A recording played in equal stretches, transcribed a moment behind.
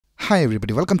Hi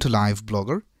everybody, welcome to Live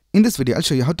Blogger. In this video, I'll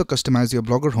show you how to customize your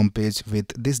Blogger homepage with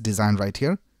this design right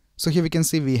here. So here we can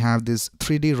see we have this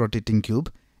 3D rotating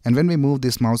cube, and when we move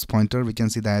this mouse pointer, we can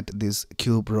see that this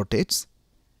cube rotates.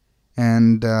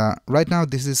 And right now,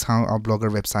 this is how our Blogger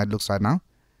website looks right now.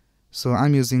 So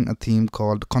I'm using a theme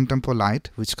called Contempo Light,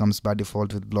 which comes by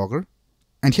default with Blogger.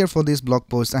 And here for this blog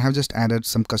post, I have just added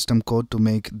some custom code to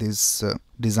make this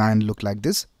design look like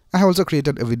this. I have also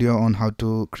created a video on how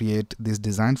to create this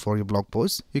design for your blog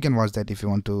post. You can watch that if you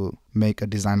want to make a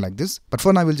design like this. But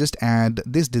for now, we'll just add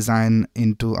this design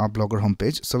into our Blogger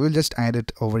homepage. So we'll just add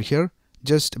it over here,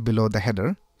 just below the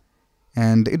header.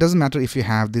 And it doesn't matter if you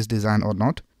have this design or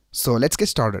not. So let's get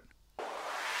started.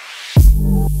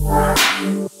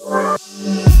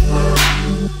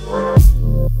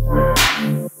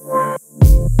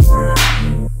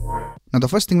 Now the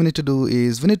first thing we need to do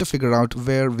is we need to figure out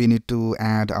where we need to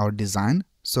add our design.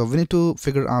 So we need to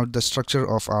figure out the structure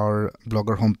of our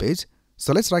Blogger homepage.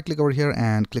 So let's right click over here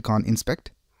and click on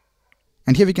inspect.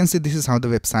 And here we can see this is how the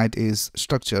website is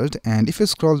structured. And if you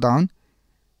scroll down,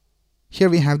 here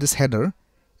we have this header,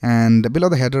 and below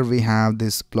the header we have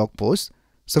this blog post.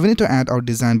 So we need to add our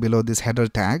design below this header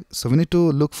tag. So we need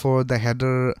to look for the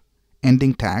header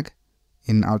ending tag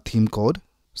in our theme code.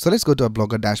 So let's go to our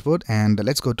Blogger dashboard and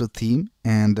let's go to theme,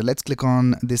 and let's click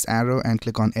on this arrow and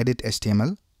click on edit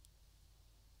HTML.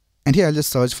 And here I'll just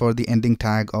search for the ending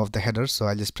tag of the header. So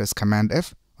I'll just press Command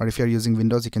F, or if you're using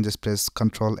Windows, you can just press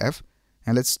Control F,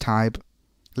 and let's type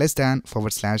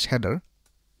 >header.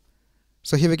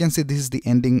 So here we can see this is the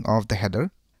ending of the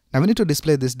header. Now we need to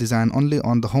display this design only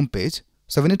on the home page.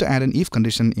 So we need to add an if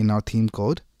condition in our theme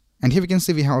code. And here we can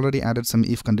see we have already added some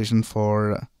if condition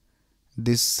for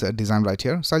this design right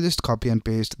here. So I'll just copy and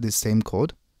paste this same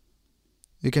code.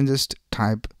 You can just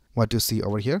type what you see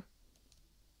over here.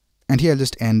 And here I'll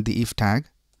just end the if tag.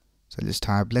 So I'll just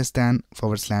type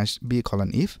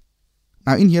 >b:if.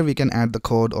 Now in here we can add the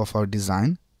code of our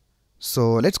design.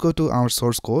 So let's go to our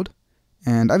source code,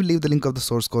 and I will leave the link of the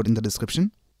source code in the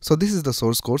description. So this is the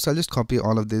source code. So I'll just copy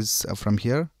all of this from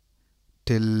here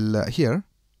till here.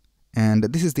 And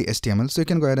this is the HTML. So you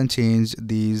can go ahead and change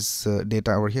these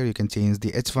data over here. You can change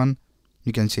the H1,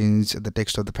 you can change the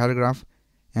text of the paragraph,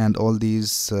 and all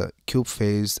these cube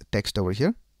face text over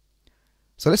here.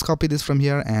 So let's copy this from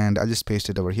here, and I'll just paste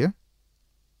it over here.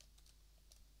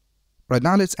 Right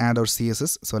now, let's add our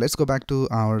CSS. So let's go back to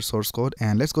our source code,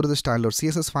 and let's go to the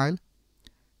style.css file,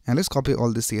 and let's copy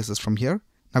all the CSS from here.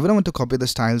 Now we don't want to copy the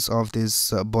styles of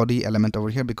this body element over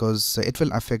here because it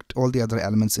will affect all the other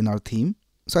elements in our theme.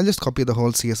 So I'll just copy the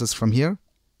whole CSS from here,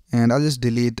 and I'll just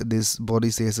delete this body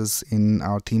CSS in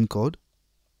our theme code.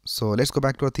 So let's go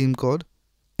back to our theme code,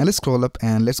 and let's scroll up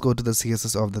and let's go to the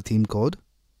CSS of the theme code.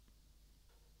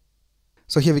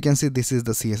 So here we can see this is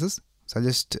the CSS. So I'll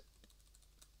just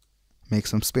make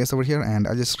some space over here, and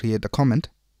I'll just create a comment.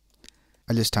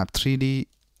 I'll just type 3D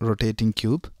rotating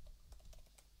cube,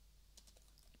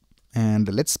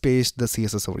 and let's paste the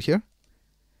CSS over here.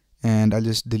 And I'll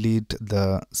just delete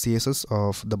the CSS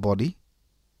of the body.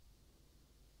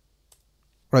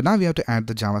 Right now we have to add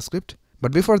the JavaScript,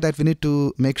 but before that we need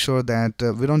to make sure that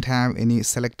we don't have any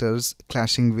selectors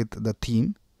clashing with the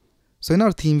theme. So in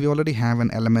our theme we already have an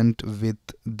element with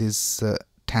this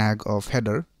tag of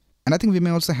header, and I think we may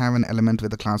also have an element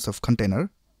with the class of container.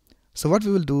 So what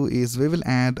we will do is we will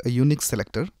add a unique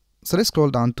selector. So let's scroll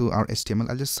down to our HTML.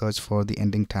 I'll just search for the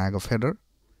ending tag of header.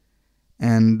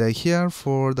 And here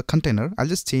for the container, I'll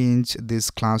just change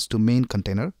this class to main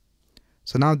container.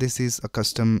 So now this is a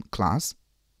custom class.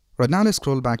 Right now let's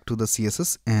scroll back to the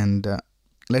CSS, and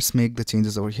let's make the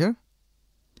changes over here.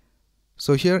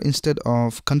 So here instead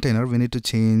of container, we need to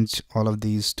change all of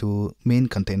these to main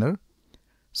container.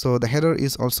 So the header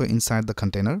is also inside the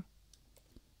container.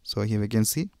 So here we can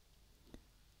see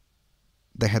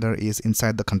the header is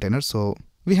inside the container. So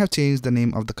we have changed the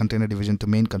name of the container division to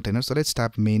main container. So let's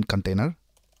type main container,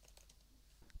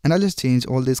 and I'll just change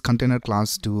all this container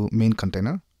class to main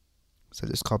container. So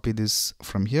just copy this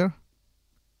from here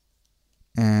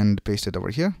and paste it over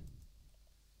here.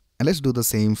 And let's do the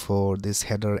same for this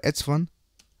header H1.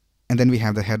 And then we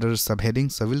have the header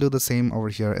subheading. So we'll do the same over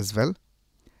here as well.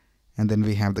 And then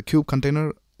we have the cube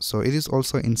container. So it is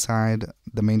also inside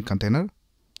the main container.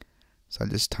 So I'll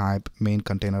just type main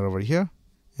container over here.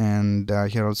 And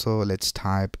here also let's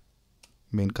type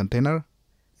main container,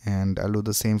 and I'll do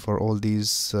the same for all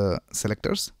these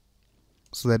selectors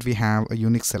so that we have a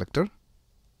unique selector.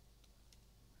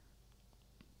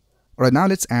 Right now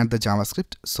let's add the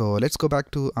JavaScript. So let's go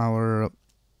back to our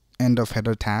end of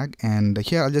header tag, and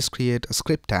here I'll just create a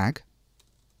script tag.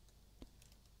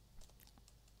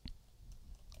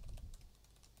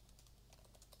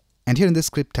 And here in this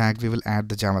script tag, we will add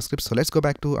the JavaScript. So let's go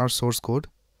back to our source code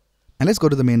and let's go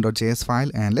to the main.js file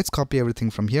and let's copy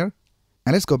everything from here.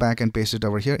 And let's go back and paste it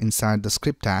over here inside the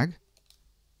script tag.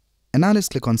 And now let's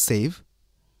click on save.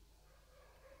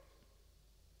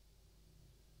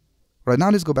 Right now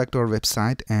let's go back to our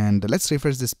website and let's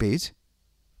refresh this page.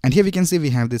 And here we can see we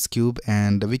have this cube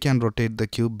and we can rotate the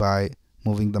cube by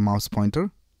moving the mouse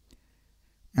pointer.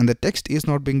 And the text is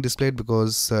not being displayed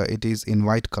because it is in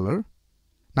white color.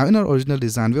 Now in our original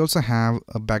design, we also have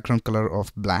a background color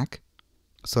of black.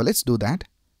 So let's do that.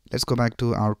 Let's go back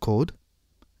to our code.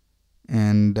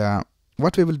 And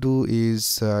what we will do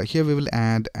is here we will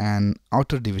add an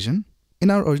outer division.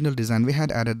 In our original design, we had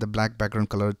added the black background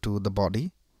color to the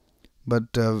body.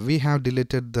 But we have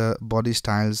deleted the body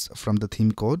styles from the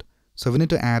theme code. So we need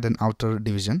to add an outer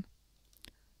division.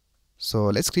 So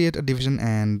let's create a division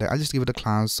and I'll just give it a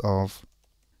class of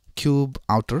cube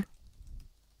outer.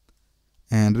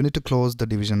 And we need to close the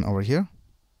division over here.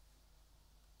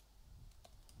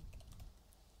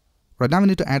 Right now we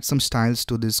need to add some styles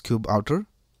to this cube outer.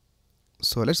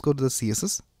 So let's go to the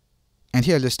CSS. And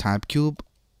here I'll just type cube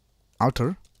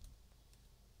outer.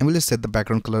 And we'll just set the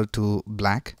background color to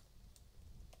black.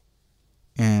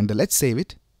 And let's save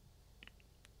it.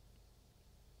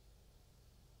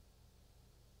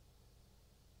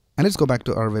 And let's go back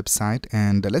to our website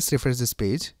and let's refresh this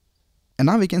page. And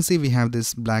now we can see we have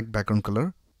this black background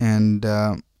color and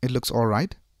it looks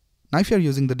alright. Now if you're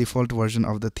using the default version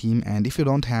of the theme and if you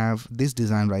don't have this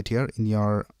design right here in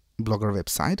your Blogger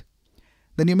website,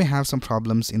 then you may have some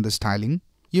problems in the styling.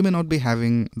 You may not be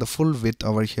having the full width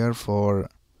over here for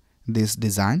this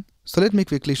design. So let me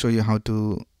quickly show you how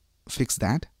to fix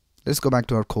that. Let's go back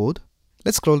to our code.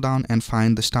 Let's scroll down and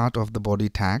find the start of the body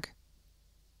tag.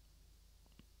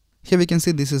 Here we can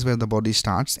see this is where the body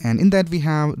starts, and in that we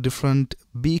have different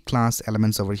B class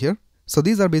elements over here. So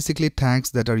these are basically tags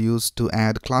that are used to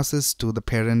add classes to the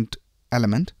parent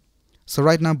element. So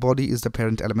right now body is the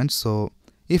parent element. So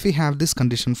if we have this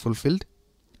condition fulfilled,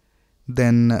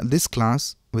 then this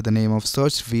class with the name of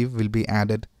search_viv will be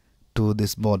added to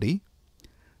this body.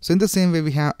 So in the same way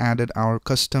we have added our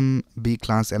custom B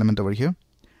class element over here.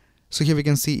 So here we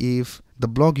can see if the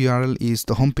blog URL is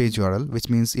the homepage URL, which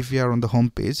means if we are on the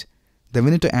home page, then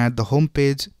we need to add the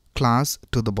homepage class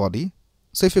to the body.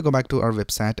 So if you go back to our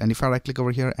website and if I right click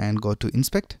over here and go to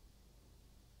inspect,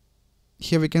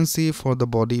 here we can see for the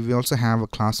body we also have a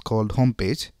class called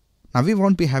homepage. Now we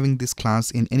won't be having this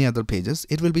class in any other pages.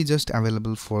 It will be just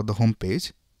available for the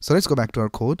homepage. So let's go back to our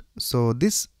code. So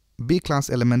this B class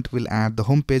element will add the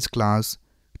homepage class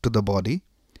to the body.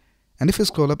 And if you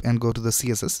scroll up and go to the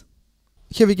CSS,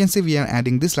 here we can see we are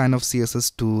adding this line of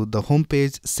CSS to the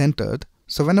homepage centered.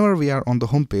 So whenever we are on the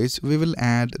homepage, we will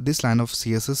add this line of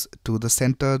CSS to the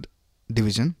centered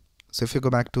division. So if you go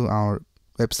back to our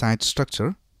website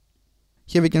structure,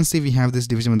 here we can see we have this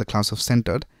division with the class of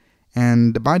centered,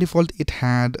 and by default it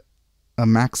had a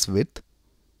max width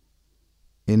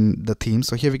in the theme.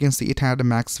 So here we can see it had a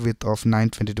max width of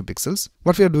 922 pixels.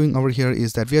 What we are doing over here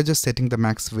is that we are just setting the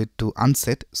max width to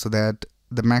unset so that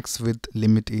the max width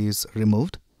limit is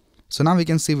removed. So now we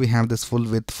can see we have this full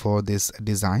width for this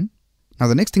design. Now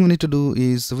the next thing we need to do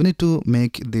is we need to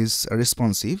make this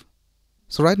responsive.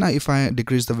 So right now if I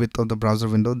decrease the width of the browser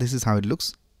window, this is how it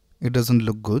looks. It doesn't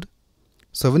look good.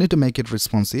 So we need to make it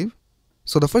responsive.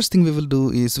 So the first thing we will do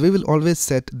is we will always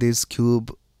set this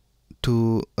cube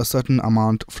to a certain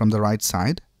amount from the right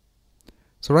side.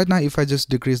 So right now if I just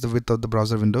decrease the width of the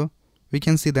browser window, we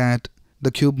can see that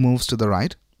the cube moves to the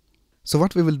right. So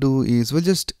what we will do is we'll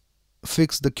just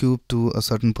fix the cube to a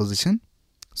certain position.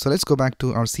 So let's go back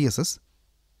to our CSS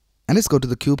and let's go to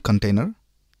the cube container.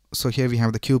 So here we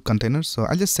have the cube container. So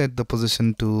I'll just set the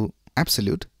position to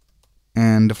absolute,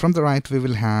 and from the right we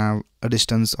will have a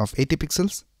distance of 80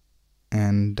 pixels,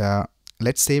 and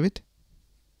let's save it.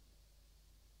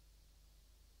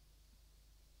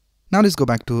 Now let's go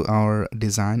back to our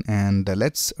design and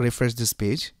let's refresh this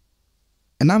page.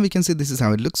 And now we can see this is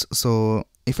how it looks. So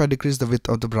if I decrease the width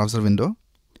of the browser window,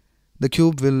 the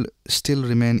cube will still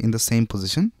remain in the same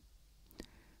position.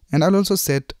 And I'll also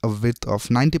set a width of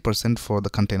 90% for the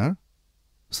container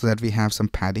so that we have some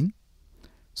padding.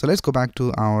 So let's go back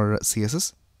to our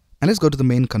CSS and let's go to the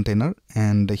main container,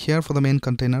 and here for the main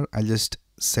container I'll just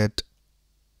set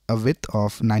a width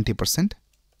of 90%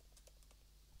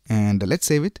 and let's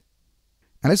save it.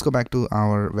 And let's go back to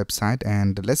our website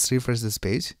and let's refresh this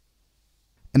page.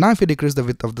 And now if we decrease the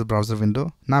width of the browser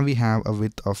window, now we have a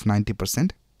width of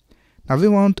 90%. Now we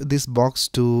want this box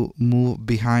to move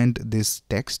behind this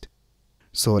text.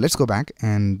 So let's go back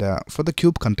and for the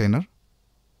cube container,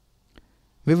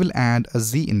 we will add a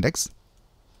z index.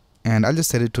 and I'll just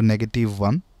set it to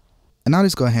 -1. And now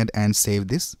let's go ahead and save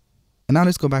this. And now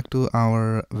let's go back to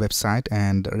our website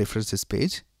and refresh this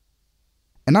page.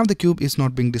 And now the cube is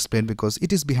not being displayed because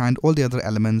it is behind all the other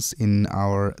elements in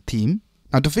our theme.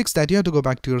 Now to fix that, you have to go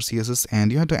back to your CSS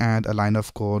and you have to add a line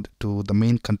of code to the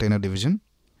main container division,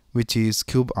 which is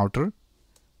cube outer.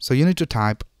 So you need to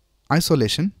type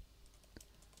isolation,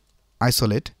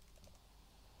 isolate.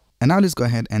 And now let's go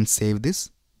ahead and save this.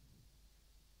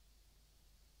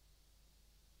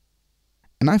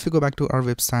 And now if you go back to our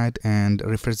website and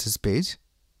refresh this page,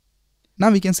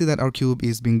 now we can see that our cube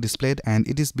is being displayed and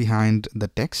it is behind the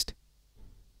text.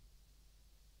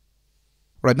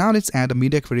 Right now let's add a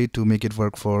media query to make it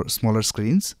work for smaller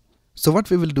screens. So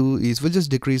what we will do is we'll just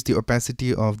decrease the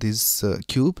opacity of this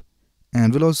cube,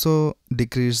 and we'll also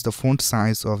decrease the font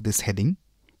size of this heading.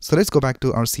 So let's go back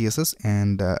to our CSS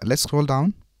and let's scroll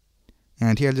down,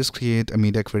 and here I'll just create a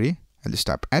media query. I'll just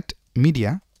type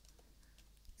 @media,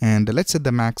 and let's set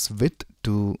the max width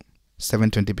to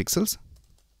 720 pixels.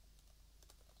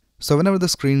 So whenever the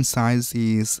screen size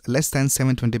is less than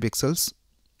 720 pixels,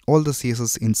 all the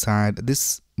CSS inside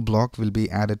this block will be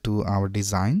added to our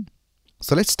design.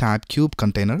 So let's type cube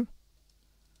container,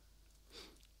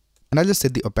 and I'll just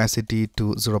set the opacity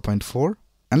to 0.4,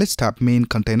 and let's type main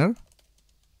container,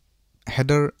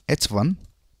 header h1,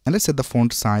 and let's set the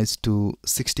font size to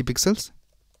 60 pixels,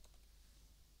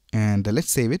 and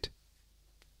let's save it.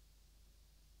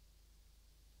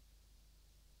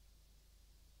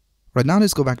 Right now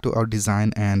let's go back to our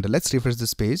design and let's refresh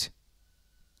this page,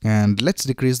 and let's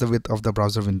decrease the width of the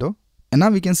browser window. And now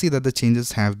we can see that the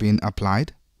changes have been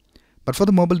applied. But for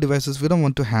the mobile devices, we don't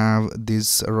want to have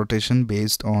this rotation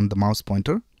based on the mouse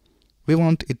pointer. We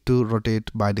want it to rotate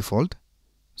by default.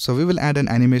 So we will add an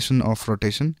animation of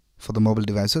rotation for the mobile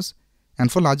devices.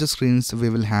 And for larger screens, we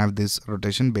will have this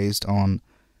rotation based on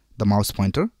the mouse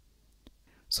pointer.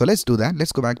 So let's do that.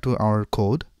 Let's go back to our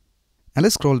code and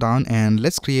let's scroll down and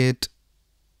let's create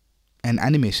an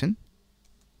animation.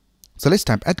 So let's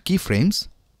type @keyframes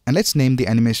and let's name the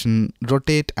animation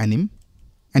rotate anim,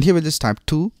 and here we'll just type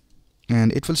 2,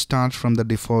 and it will start from the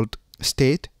default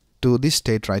state to this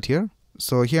state right here.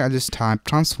 So here I'll just type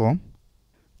transform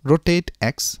rotate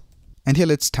x, and here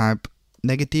let's type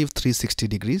 -360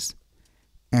 degrees,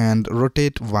 and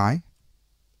rotate y,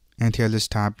 and here I'll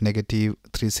just type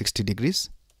 -360 degrees.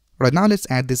 Right now let's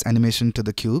add this animation to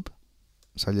the cube.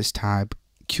 So I'll just type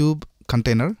cube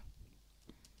container,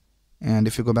 and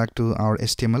if you go back to our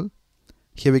HTML,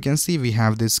 here we can see we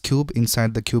have this cube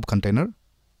inside the cube container.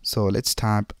 So let's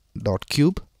type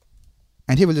 .cube,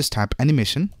 and here we'll just type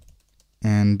animation,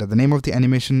 and the name of the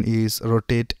animation is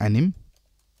rotate anim,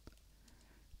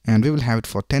 and we will have it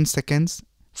for 10 seconds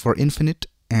for infinite,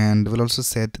 and we'll also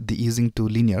set the easing to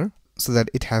linear so that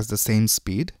it has the same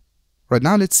speed. Right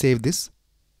now let's save this,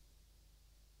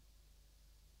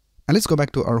 and let's go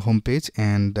back to our home page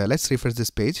and let's refresh this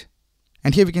page.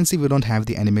 And here we can see we don't have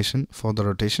the animation for the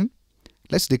rotation.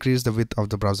 Let's decrease the width of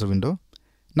the browser window.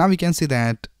 Now we can see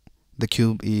that the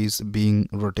cube is being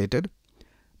rotated.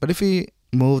 But if we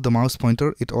move the mouse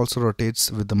pointer, it also rotates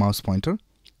with the mouse pointer.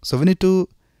 So we need to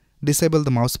disable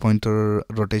the mouse pointer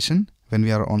rotation when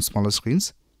we are on smaller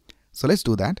screens. So let's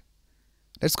do that.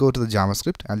 Let's go to the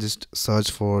JavaScript. I'll just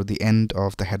search for the end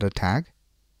of the header tag.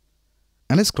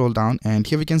 And let's scroll down, and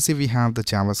here we can see we have the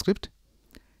JavaScript.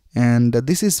 And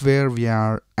this is where we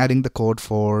are adding the code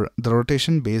for the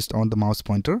rotation based on the mouse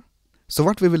pointer. So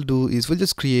what we will do is we'll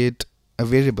just create a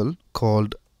variable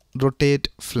called rotate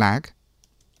flag,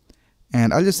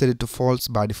 and I'll just set it to false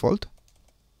by default.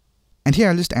 And here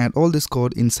I'll just add all this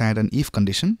code inside an if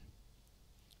condition.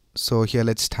 So here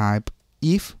let's type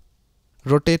if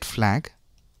rotate flag,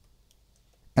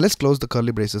 and let's close the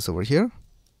curly braces over here.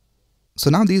 So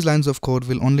now these lines of code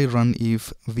will only run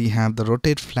if we have the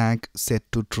rotate flag set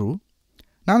to true.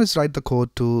 Now let's write the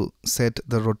code to set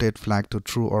the rotate flag to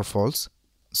true or false.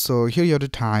 So here you have to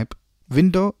type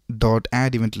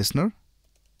window.addEventListener,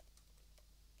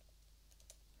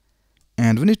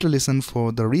 and we need to listen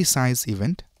for the resize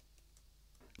event.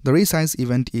 The resize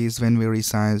event is when we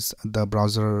resize the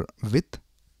browser width.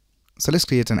 So let's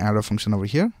create an arrow function over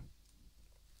here,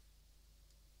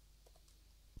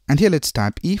 and here let's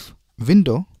type if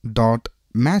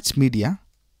window.matchMedia,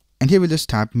 and here we'll just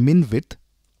type min width,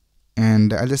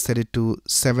 and I'll just set it to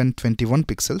 721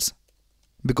 pixels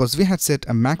because we had set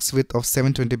a max width of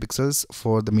 720 pixels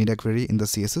for the media query in the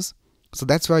CSS. So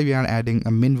that's why we are adding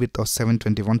a min width of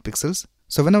 721 pixels.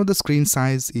 So whenever the screen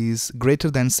size is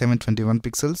greater than 721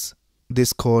 pixels,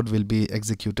 this code will be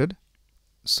executed.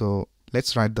 So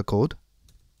let's write the code.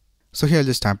 So here I'll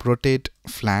just type rotate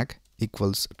flag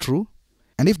equals true,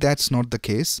 and if that's not the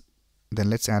case, Then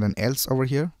let's add an else over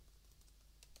here.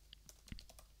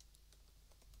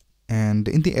 And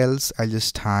in the else, I'll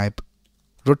just type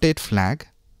rotate flag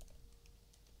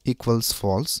equals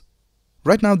false.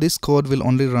 Right now this code will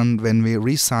only run when we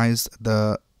resize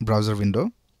the browser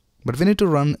window, but we need to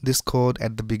run this code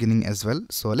at the beginning as well.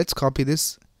 So let's copy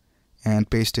this and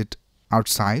paste it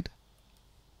outside.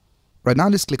 Right now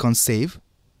let's click on save.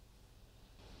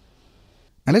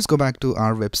 And let's go back to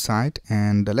our website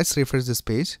and let's refresh this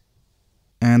page.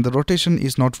 And the rotation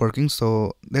is not working,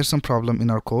 so there's some problem in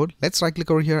our code. Let's right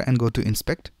click over here and go to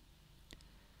inspect.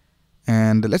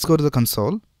 And let's go to the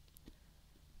console.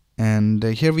 And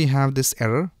here we have this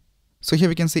error. So here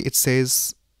we can see it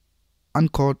says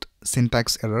uncaught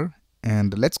syntax error.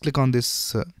 And let's click on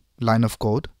this line of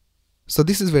code. So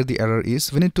this is where the error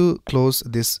is. We need to close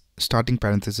this starting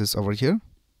parenthesis over here.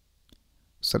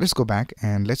 So let's go back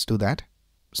and let's do that.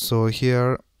 So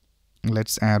here,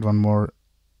 let's add one more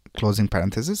closing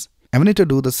parenthesis. And we need to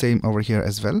do the same over here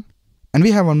as well. And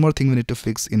we have one more thing we need to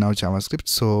fix in our JavaScript.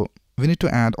 So we need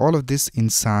to add all of this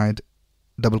inside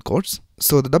double quotes.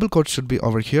 So the double quotes should be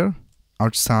over here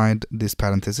outside this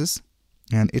parenthesis,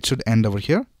 and it should end over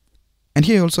here. And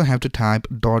here you also have to type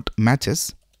dot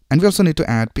matches. And we also need to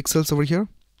add pixels over here.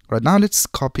 Right now let's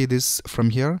copy this from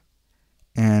here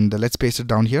and let's paste it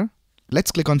down here.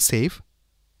 Let's click on save.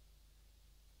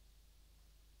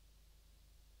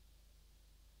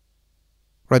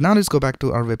 Right now let's go back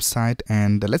to our website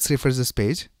and let's refresh this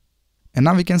page. And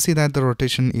now we can see that the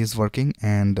rotation is working,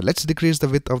 and let's decrease the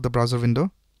width of the browser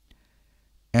window.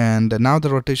 And now the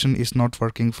rotation is not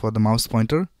working for the mouse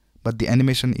pointer, but the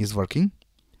animation is working.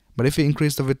 But if we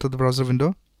increase the width of the browser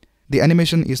window, the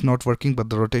animation is not working, but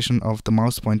the rotation of the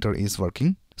mouse pointer is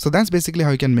working. So that's basically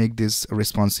how you can make this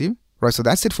responsive. Right, so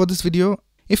that's it for this video.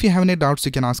 If you have any doubts,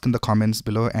 you can ask in the comments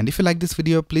below. And if you like this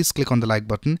video, please click on the like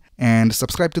button and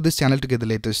subscribe to this channel to get the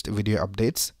latest video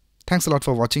updates. Thanks a lot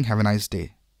for watching. Have a nice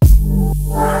day.